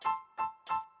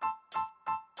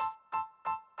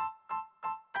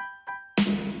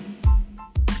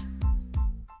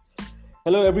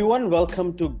Hello, everyone.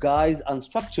 Welcome to Guys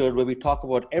Unstructured, where we talk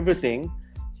about everything.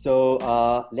 So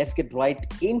let's get right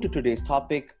into today's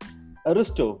topic.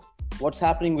 Aristo, what's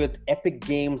happening with Epic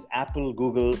Games, Apple,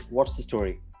 Google? What's the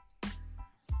story?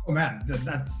 Oh man,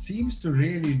 that seems to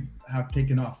really have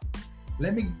taken off.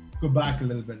 Let me go back a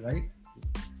little bit, right?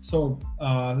 So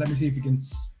let me see if you can.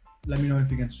 Let me know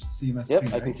if you can see my screen.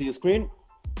 Yep, I can see your screen.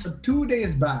 So 2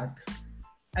 days back,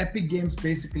 Epic Games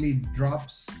basically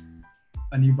drops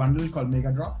a new bundle called Mega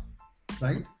Drop,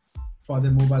 right? For the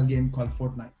mobile game called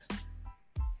Fortnite,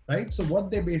 right? So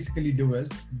what they basically do is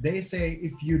they say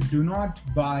if you do not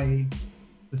buy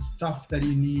the stuff that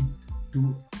you need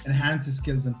to enhance your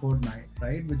skills in Fortnite,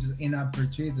 right? Which is in-app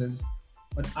purchases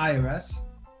on iOS.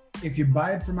 If you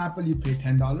buy it from Apple, you pay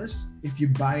 $10. If you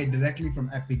buy it directly from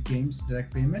Epic Games,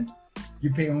 direct payment,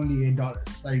 you pay only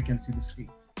 $8. Right? You can see the screen.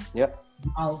 Yep.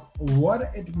 Now,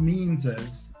 what it means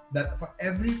is that for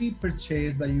every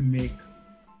purchase that you make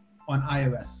on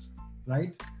iOS,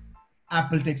 right,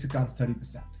 Apple takes a cut of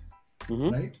 30%,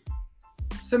 right?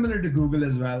 Similar to Google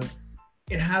as well.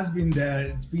 It has been there.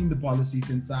 It's been the policy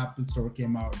since the Apple Store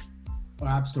came out, or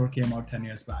App Store came out 10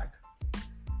 years back.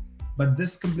 But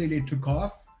this completely took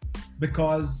off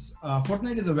because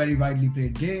Fortnite is a very widely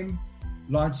played game,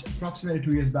 launched approximately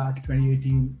 2 years back,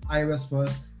 2018, iOS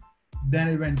first, then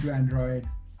it went to Android,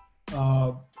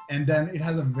 and then it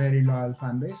has a very loyal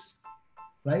fan base,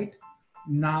 right?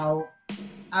 Now,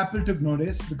 Apple took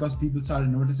notice because people started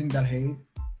noticing that, hey,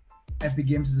 Epic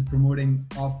Games is promoting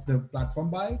off the platform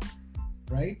buy,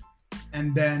 right?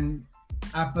 And then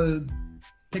Apple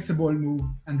takes a bold move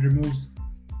and removes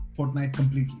Fortnite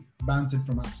completely, bans it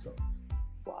from App Store.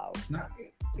 Wow. Now,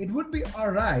 it would be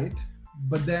all right,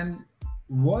 but then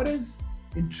what is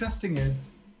interesting is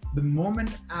the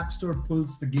moment App Store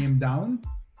pulls the game down,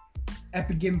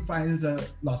 Epic Game files a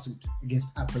lawsuit against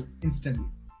Apple instantly.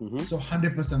 So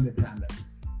 100% they planned it.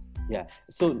 Yeah.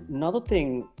 So another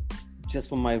thing, just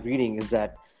from my reading, is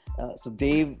that so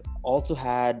they've also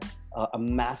had a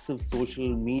massive social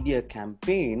media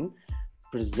campaign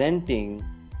presenting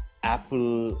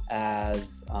Apple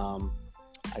as, I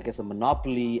guess, a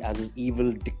monopoly, as an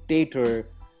evil dictator,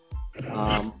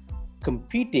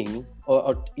 competing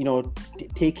or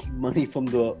taking money from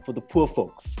for the poor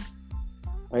folks,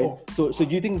 right? Oh. So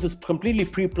do you think this is completely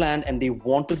pre-planned and they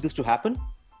wanted this to happen?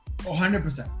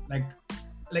 100%.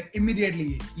 Like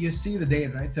immediately you see the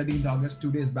date, right? 13th August,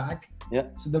 2 days back. Yeah.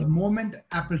 So the moment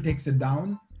Apple takes it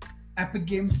down, Epic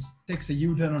Games takes a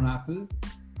U-turn on Apple,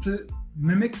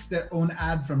 mimics their own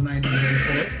ad from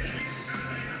 1984.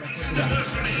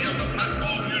 Diversity of the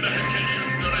platform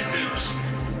unification directives.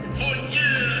 For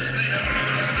years they have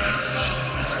given us their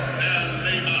sons, their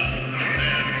labor,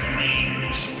 their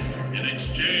dreams. In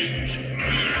exchange, we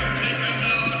have taken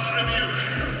our tribute,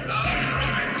 our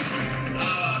profits,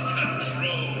 our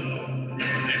control.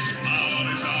 This power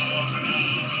is ours and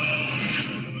ours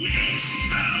alone. We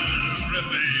shall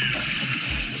prevail.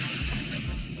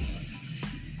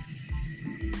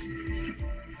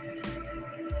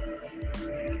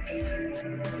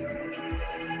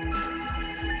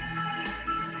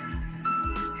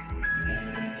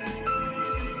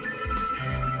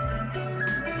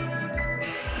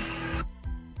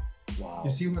 Wow.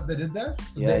 You see what they did there?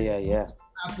 So Yeah.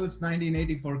 Apple's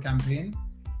 1984 campaign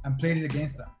and played it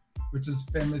against them, which is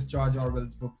famous George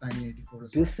Orwell's book 1984.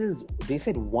 They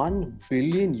said 1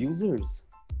 billion users.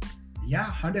 Yeah,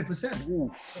 100%.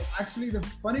 Ooh. So actually, the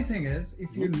funny thing is,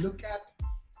 if you look at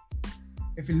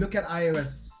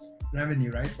iOS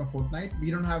revenue, right, for Fortnite,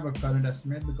 we don't have a current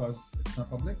estimate because it's not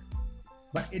public.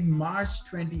 But in March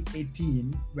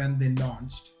 2018, when they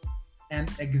launched, and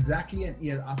exactly an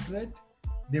year after it,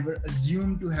 they were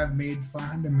assumed to have made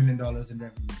 $500 million in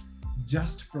revenue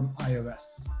just from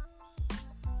iOS.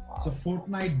 Wow. So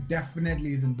Fortnite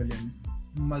definitely is in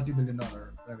multi-billion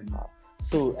dollar revenue. Wow.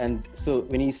 So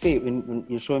when you say, when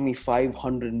you're showing me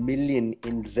 500 million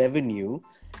in revenue,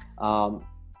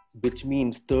 which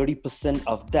means 30%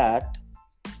 of that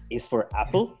is for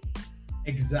Apple?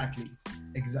 Exactly.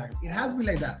 It has been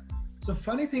like that. So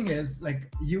funny thing is, like,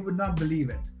 you would not believe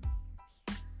it.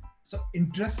 So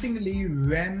interestingly,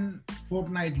 when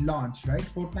Fortnite launched, right?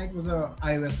 Fortnite was a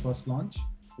iOS first launch.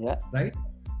 Yeah. Right?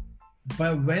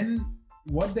 But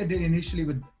what they did initially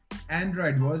with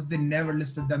Android was they never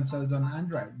listed themselves on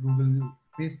Android, Google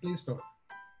Play Store,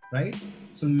 right?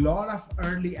 So a lot of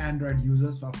early Android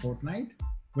users for Fortnite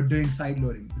were doing side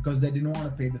loading because they didn't want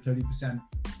to pay the 30%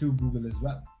 to Google as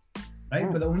well, right?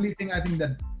 But the only thing I think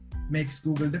that makes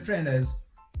Google different is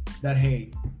that,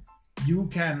 hey, you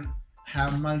can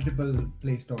have multiple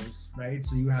Play Stores, right?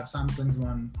 So you have Samsung's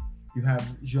one, you have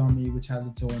Xiaomi, which has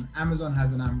its own, Amazon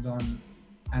has an Amazon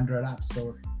Android App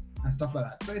Store and stuff like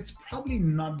that. So it's probably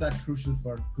not that crucial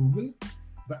for Google,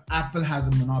 but Apple has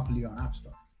a monopoly on App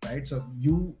Store, right? So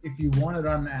if you want to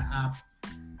run an app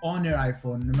on your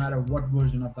iPhone, no matter what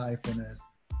version of the iPhone is,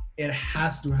 it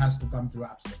has to come through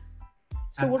App Store.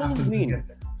 So what does this mean?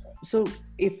 So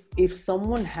if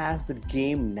someone has the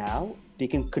game now, they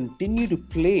can continue to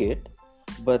play it,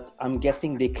 but I'm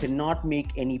guessing they cannot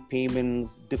make any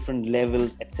payments, different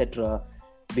levels, etc.,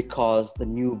 because the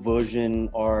new version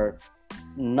or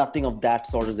nothing of that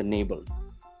sort is enabled.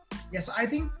 Yes, I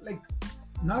think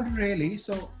not really.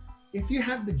 So if you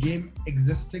have the game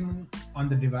existing on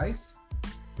the device,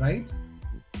 right,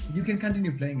 you can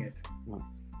continue playing it,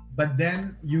 but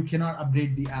then you cannot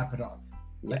update the app at all.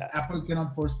 Apple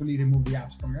cannot forcefully remove the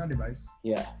apps from your device.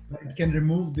 Yeah, it can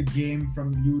remove the game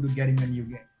from you to getting a new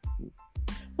game.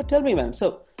 But tell me, man.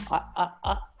 So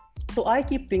I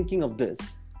keep thinking of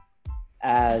this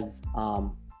as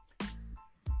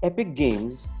Epic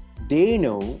Games. They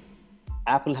know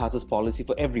Apple has this policy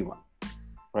for everyone,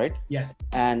 right? Yes.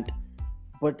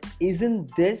 But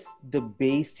isn't this the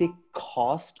basic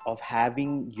cost of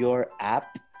having your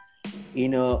app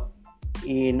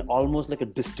in almost like a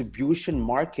distribution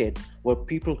market where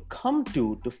people come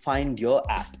to find your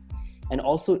app? And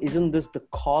also, isn't this the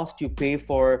cost you pay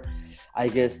for, I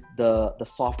guess, the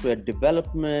software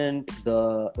development,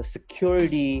 the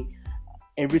security,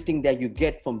 everything that you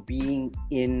get from being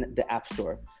in the App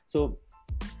Store? So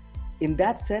in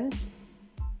that sense,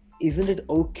 isn't it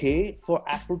okay for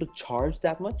Apple to charge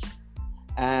that much?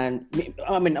 And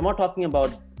I mean, I'm not talking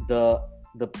about the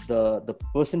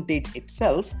percentage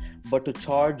itself, but to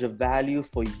charge a value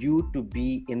for you to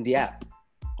be in the app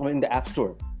or in the App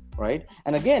Store, right?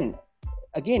 And again,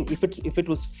 if it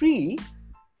was free,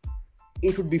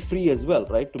 it would be free as well,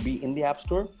 right? To be in the App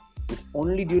Store, it's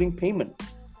only during payment.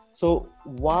 So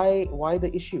why the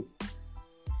issue?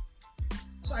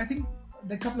 So I think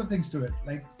there are a couple of things to it.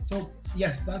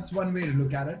 Yes, that's one way to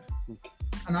look at it.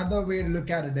 Another way to look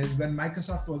at it is when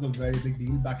Microsoft was a very big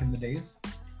deal back in the days,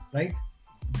 right?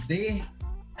 They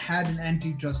had an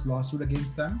antitrust lawsuit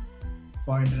against them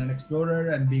for Internet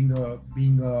Explorer and being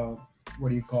a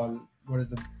what is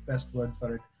the best word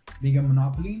for it? Being a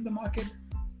monopoly in the market.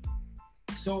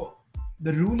 So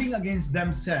the ruling against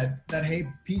them said that, hey,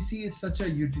 PC is such a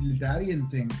utilitarian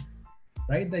thing,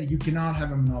 right? That you cannot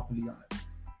have a monopoly on it,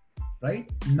 right?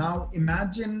 Now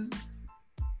imagine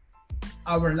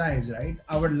our lives, right?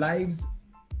 Our lives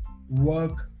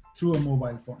work through a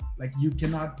mobile phone. You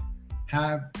cannot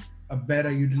have a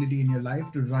better utility in your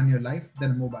life to run your life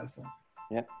than a mobile phone.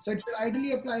 Yeah. So it should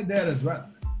ideally apply there as well,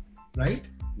 right?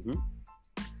 Mm-hmm.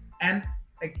 And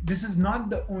this is not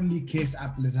the only case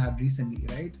Apple has had recently,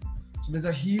 right? So there's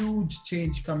a huge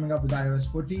change coming up with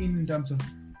iOS 14 in terms of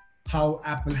how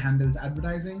Apple handles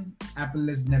advertising. Apple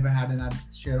has never had an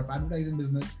share of advertising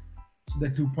business. So the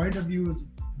 2 point of views,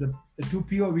 the 2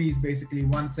 POVs, basically,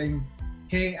 one saying,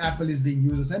 hey, Apple is being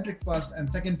user-centric first, and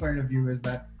second point of view is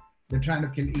that they're trying to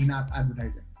kill in-app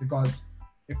advertising, because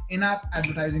if in-app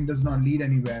advertising does not lead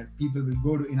anywhere, people will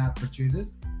go to in-app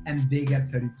purchases and they get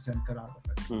 30% cut out of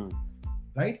it,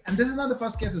 right? And this is not the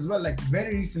first case as well.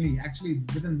 Very recently, actually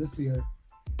within this year,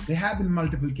 there have been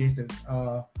multiple cases.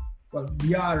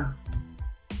 We are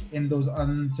in those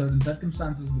uncertain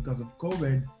circumstances because of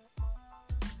COVID.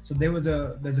 So there's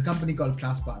a company called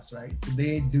ClassPass, right? So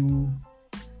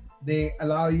they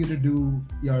allow you to do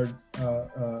your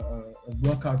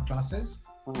workout classes,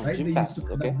 right? Gym passes,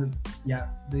 okay.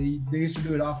 They used to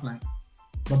do it offline,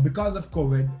 but because of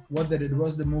COVID, what they did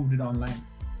was they moved it online,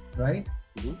 right?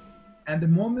 Mm-hmm. And the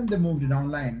moment they moved it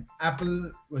online,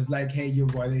 Apple was like, hey, you're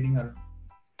violating our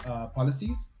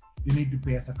policies. You need to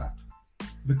pay us a cut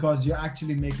because you're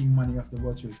actually making money off the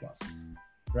virtual classes,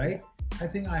 right? I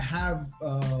think I have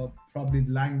probably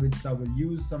the language that we'll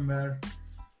use somewhere.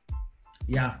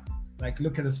 Yeah,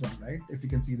 look at this one, right? If you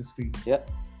can see the screen. Yeah.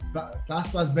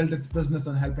 ClassPass built its business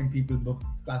on helping people book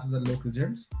classes at local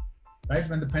gyms, right?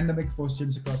 When the pandemic forced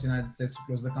gyms across the United States to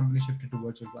close, the company shifted to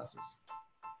virtual classes.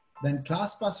 Then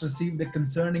ClassPass received a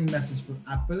concerning message from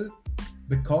Apple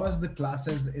because the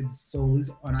classes it sold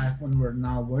on iPhone were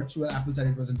now virtual. Apple said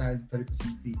it was entitled to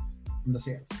 30% fee from the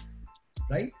sales,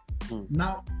 right?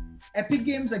 Now, Epic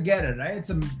Games, I get it, right? It's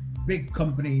a big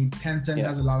company. Tencent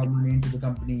has a lot of money into the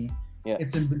company. Yeah.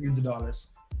 It's in billions of dollars.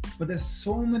 But there's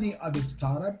so many other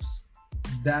startups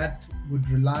that would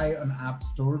rely on App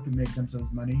Store to make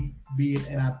themselves money, be it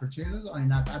in-app purchases or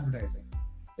in-app advertising.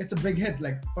 It's a big hit.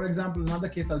 For example, another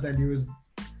case I'll tell you is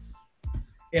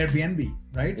Airbnb,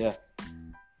 right? Yeah.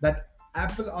 That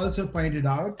Apple also pointed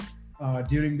out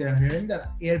during their hearing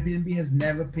that Airbnb has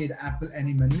never paid Apple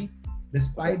any money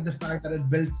despite the fact that it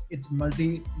built its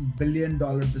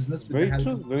multi-billion-dollar business. With Very the help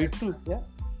true. of Very true. Yeah.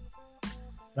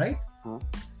 right? Huh.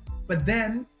 But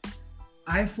then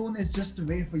iPhone is just a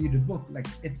way for you to book. Like,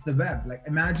 it's the web. Like,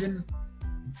 imagine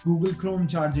Google Chrome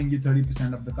charging you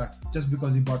 30% of the cut just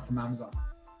because you bought from Amazon,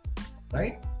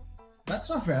 right? That's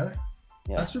not fair.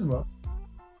 Yeah. That shouldn't work.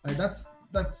 Like,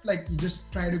 that's like you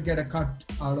just try to get a cut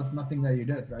out of nothing that you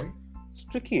did, right? It's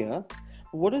tricky, huh?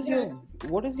 What is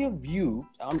your view?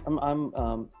 So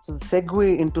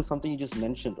segue into something you just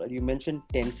mentioned, right? You mentioned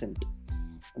Tencent.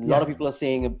 A lot of people are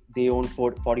saying they own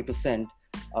 40%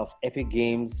 of Epic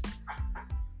Games.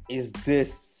 Is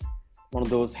this one of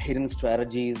those hidden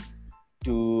strategies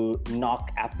to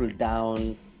knock Apple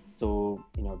down so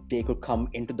they could come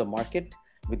into the market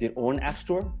with their own app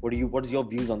store? What is your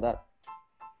views on that?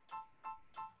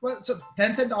 Well, so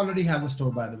Tencent already has a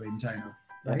store, by the way, in China,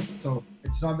 right? Yeah. So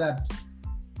it's not that,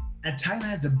 and China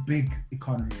has a big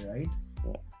economy, right?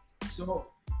 Yeah. So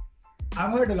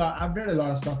I've read a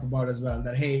lot of stuff about as well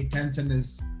that, hey, Tencent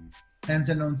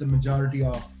owns the majority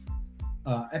of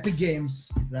Epic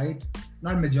Games, right?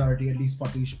 Not majority, at least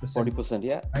 40%. 40%,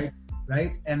 yeah.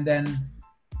 Right. And then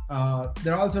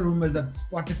there are also rumors that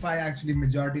Spotify, actually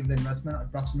majority of the investment,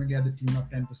 approximately at the tune of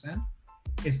 10%,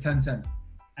 is Tencent.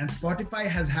 And Spotify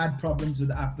has had problems with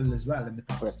Apple as well in the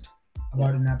past. Correct.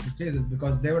 About in-app purchases,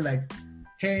 because they were like,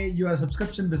 hey, you are a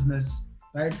subscription business,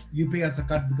 right? You pay us a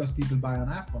cut because people buy on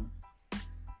iPhone.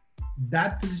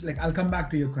 That position, like, I'll come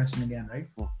back to your question again, right?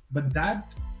 Yeah. But the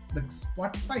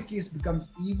Spotify case becomes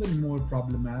even more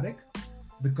problematic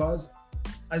because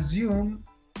assume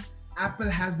Apple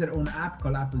has their own app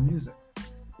called Apple Music.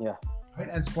 Yeah. Right?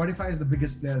 And Spotify is the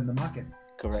biggest player in the market.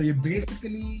 Correct. So you're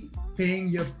basically paying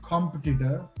your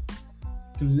competitor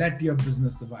to let your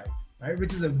business survive, right?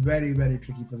 Which is a very, very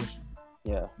tricky position.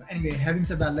 Yeah. But anyway, having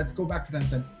said that, let's go back to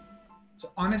Tencent.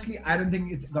 So honestly, I don't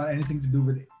think it's got anything to do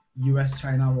with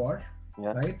US-China war,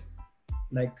 right?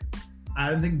 Like, I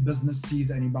don't think business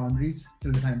sees any boundaries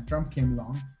till the time Trump came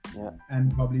along,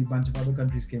 and probably a bunch of other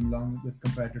countries came along with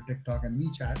compared to TikTok and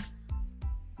WeChat.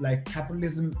 Like,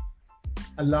 capitalism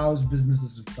allows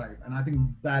businesses to thrive, and I think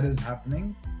that is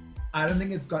happening. I don't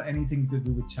think it's got anything to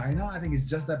do with China. I think it's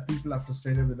just that people are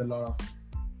frustrated with a lot of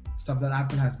stuff that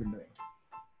Apple has been doing,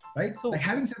 right? So, like,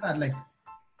 having said that, like,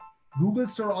 Google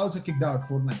Store also kicked out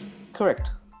Fortnite.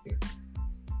 Correct.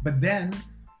 But then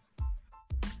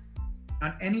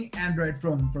on any Android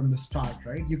phone from the start,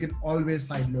 right, you can always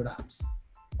sideload apps.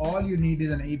 All you need is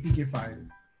an APK file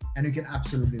and you can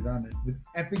absolutely run it. With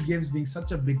Epic Games being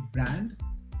such a big brand,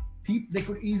 they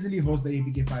could easily host the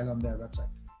APK file on their website,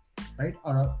 right?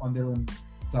 Or on their own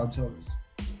cloud service,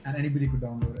 and anybody could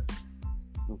download it.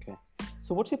 Okay.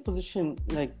 So what's your position,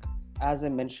 like, as I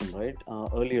mentioned, right,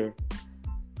 earlier,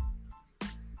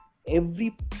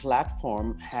 every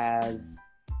platform has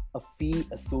a fee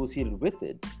associated with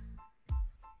it.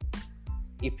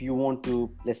 If you want to,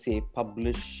 let's say,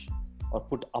 publish or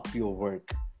put up your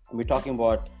work, and we're talking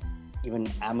about even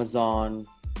Amazon,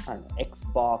 I don't know,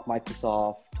 Xbox,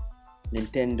 Microsoft,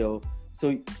 Nintendo.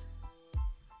 So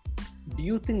do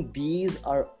you think these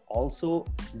are also,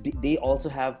 they also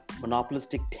have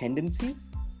monopolistic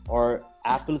tendencies, or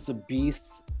Apple's a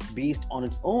beast on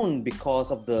its own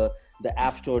because of the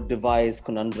App Store device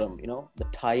conundrum, the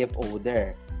tie-up over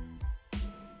there?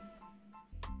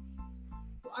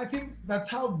 I think that's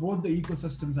how both the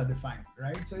ecosystems are defined,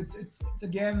 right? So it's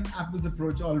again Apple's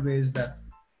approach always that,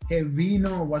 hey, we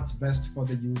know what's best for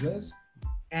the users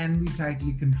and we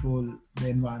tightly control the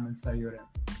environments that you're in,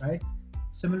 right?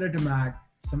 Similar to Mac,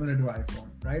 similar to iPhone,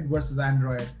 right? Versus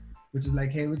Android, which is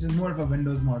like, hey, which is more of a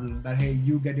Windows model that, hey,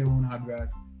 you get your own hardware.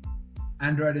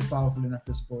 Android is powerful enough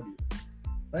to support you,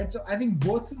 right? So I think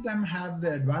both of them have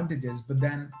their advantages, but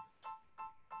then,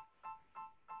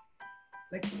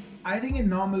 like, I think in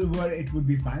normal world, it would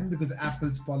be fine because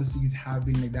Apple's policies have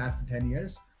been like that for 10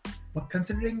 years. But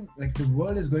considering, like, the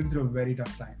world is going through a very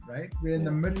tough time, right? We're in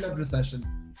the middle of recession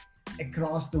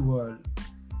across the world.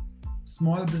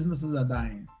 Small businesses are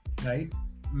dying, right?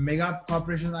 Mega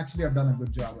corporations actually have done a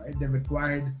good job, right? They've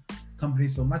acquired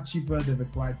companies for much cheaper. They've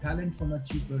acquired talent for much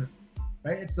cheaper,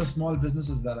 right? It's the small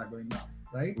businesses that are going down,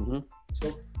 right? Mm-hmm.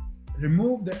 So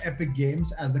remove the Epic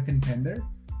Games as the contender.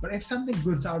 But if something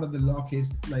good's out of the law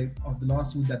case, like of the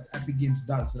lawsuit that Epic Games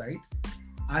does, right?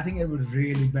 I think it would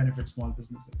really benefit small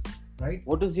businesses, right?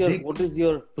 What is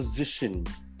your position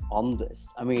on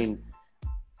this? I mean,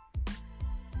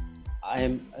 I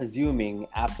am assuming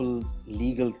Apple's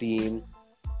legal team,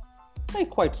 they're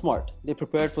quite smart. They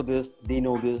prepared for this. They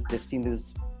know this. They've seen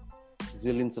this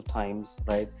zillions of times,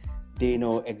 right? They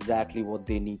know exactly what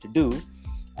they need to do.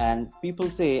 And people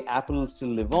say Apple will still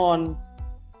live on,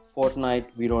 Fortnite,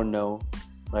 we don't know,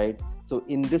 right? So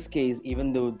in this case,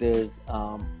 even though there's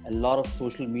a lot of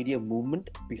social media movement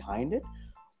behind it,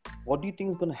 what do you think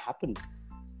is going to happen?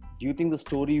 Do you think the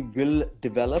story will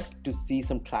develop to see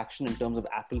some traction in terms of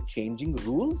Apple changing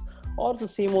rules, or it's the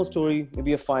same old story,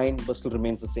 maybe a fine, but still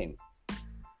remains the same?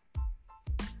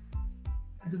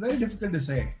 It's very difficult to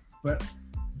say, but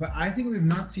I think we've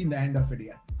not seen the end of it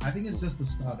yet. I think it's just the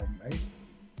starting, right?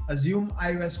 Assume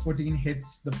iOS 14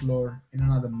 hits the floor in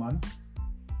another month,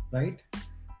 right?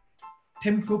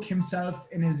 Tim Cook himself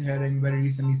in his hearing very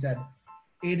recently said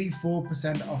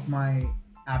 84% of my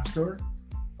app store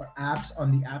or apps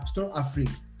on the app store are free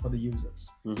for the users,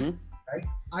 right?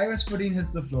 iOS 14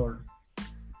 hits the floor.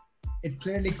 It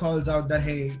clearly calls out that,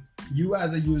 hey, you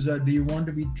as a user, do you want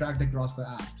to be tracked across the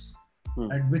apps?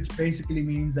 Right? Which basically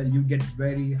means that you get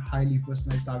very highly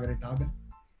personalized targeted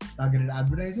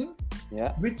advertising,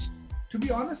 which, to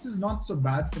be honest, is not so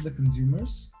bad for the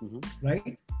consumers,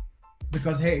 right?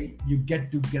 Because, hey, you get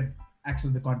access to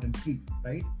the content free,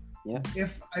 right?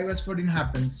 If iOS 14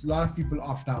 happens, a lot of people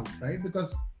opt out, right?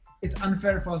 Because it's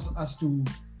unfair for us to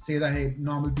say that, hey,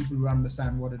 normal people will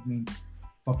understand what it means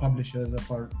for publishers or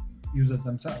for users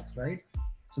themselves, right?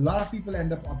 So a lot of people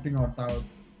end up opting out.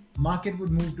 Market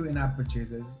would move to in-app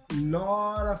purchases. A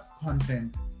lot of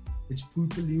content which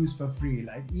people use for free,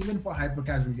 like even for hyper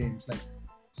casual games like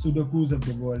Sudokus of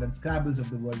the world and Scrabbles of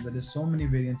the world, where there's so many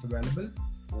variants available.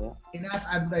 In-app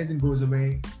advertising goes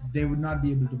away. They would not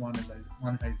be able to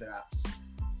monetize their apps.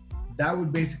 That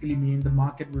would basically mean the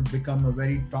market would become a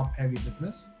very top-heavy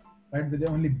business, right? Where the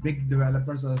only big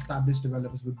developers or established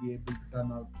developers would be able to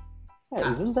turn out.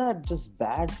 Isn't that just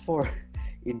bad for,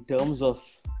 in terms of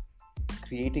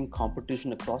creating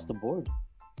competition across the board?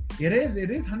 It is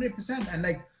 100%. And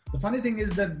like the funny thing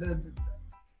is that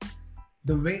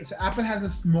the way, so Apple has a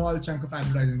small chunk of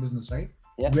advertising business, right?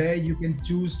 Where you can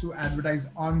choose to advertise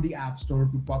on the app store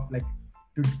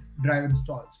to drive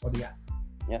installs for the app.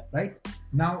 Right?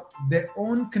 Now, their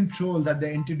own control that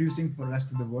they're introducing for the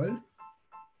rest of the world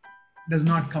does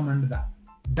not come under that.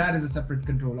 That is a separate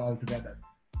control altogether.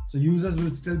 So users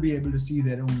will still be able to see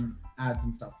their own ads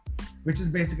and stuff, which is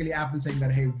basically Apple saying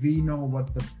that, hey, we know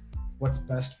what's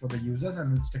best for the users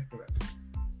and we'll stick to it.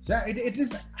 So it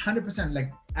is 100%,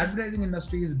 like advertising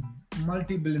industry is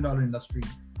multi-billion-dollar industry.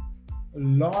 A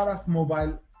lot of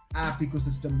mobile app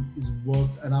ecosystem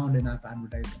works around in-app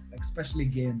advertising, like especially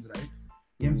games, right?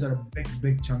 Games are a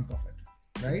big chunk of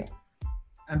it, right?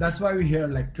 And that's why we hear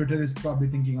like Twitter is probably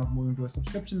thinking of moving to a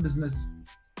subscription business.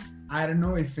 I don't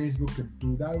know if Facebook could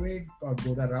do that way or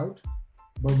go that route,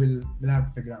 but we'll have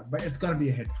to figure out. But it's gonna be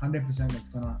a hit, 100%. It's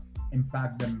gonna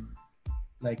impact them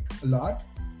like a lot.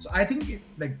 So I think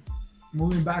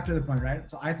moving back to the point, right?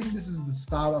 So I think this is the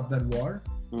start of that war.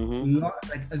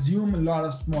 Assume a lot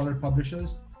of smaller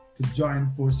publishers to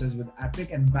join forces with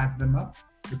Epic and back them up,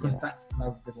 because that's the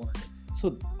route they want to take.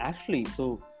 So actually,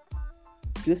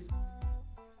 this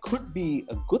could be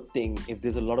a good thing if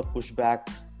there's a lot of pushback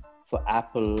for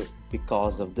Apple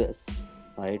because of this,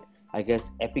 right? I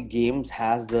guess Epic Games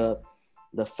has the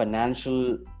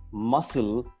financial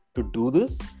muscle to do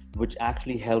this, which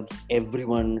actually helps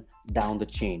everyone down the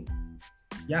chain.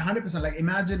 Yeah, 100%. Like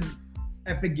imagine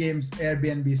Epic Games,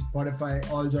 Airbnb,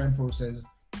 Spotify all join forces.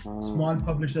 Small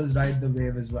publishers ride the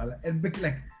wave as well. And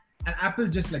Apple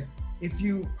just like, if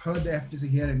you heard the FTC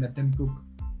hearing that Tim Cook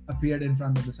appeared in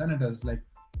front of the senators like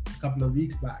a couple of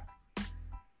weeks back,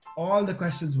 all the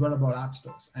questions were about app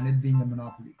stores and it being a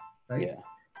monopoly, right?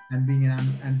 And being an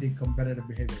anti-competitive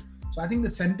behavior. So I think the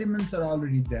sentiments are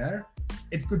already there.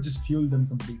 It could just fuel them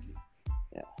completely.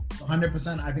 So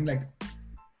 100%, I think like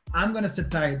I'm gonna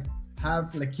sit tight,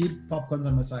 keep popcorns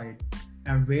on my side,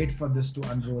 and wait for this to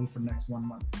unroll for next 1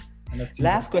 month. And let's see.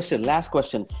 Last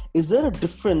question. Is there a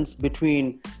difference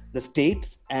between the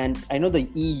states and, I know the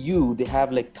EU, they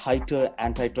have like tighter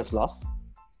antitrust laws?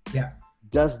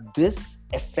 Does this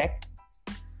affect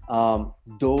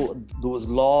those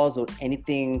laws or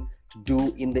anything to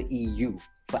do in the EU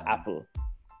for Apple?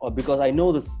 Or because I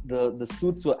know the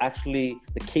suits were actually,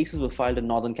 the cases were filed in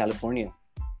Northern California.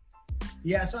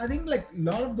 Yeah, so I think like a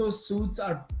lot of those suits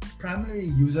are primarily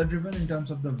user driven in terms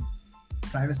of the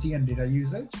privacy and data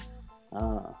usage.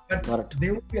 But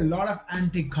there would be a lot of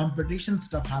anti-competition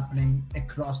stuff happening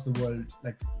across the world.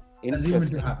 Like assume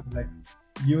it to happen. Like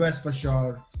US for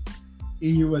sure,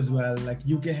 EU as well. Like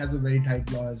UK has a very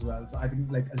tight law as well. So I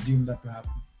think like assume that to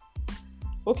happen.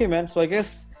 Okay, man. So I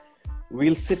guess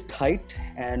we'll sit tight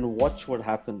and watch what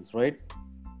happens, right?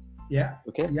 Yeah.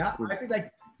 Okay. Yeah. So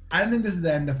I don't think this is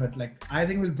the end of it. Like I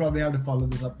think we'll probably have to follow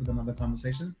this up with another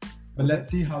conversation. But let's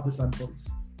see how this unfolds.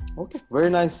 Okay, very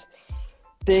nice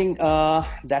thing.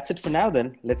 That's it for now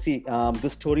then. Let's see.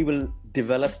 This story will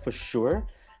develop for sure.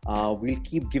 We'll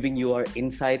keep giving you our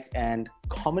insights and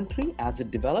commentary as it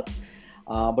develops.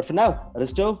 But for now,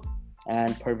 Aristo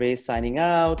and Parvez signing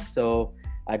out. So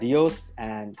adios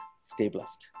and stay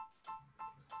blessed.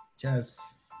 Cheers.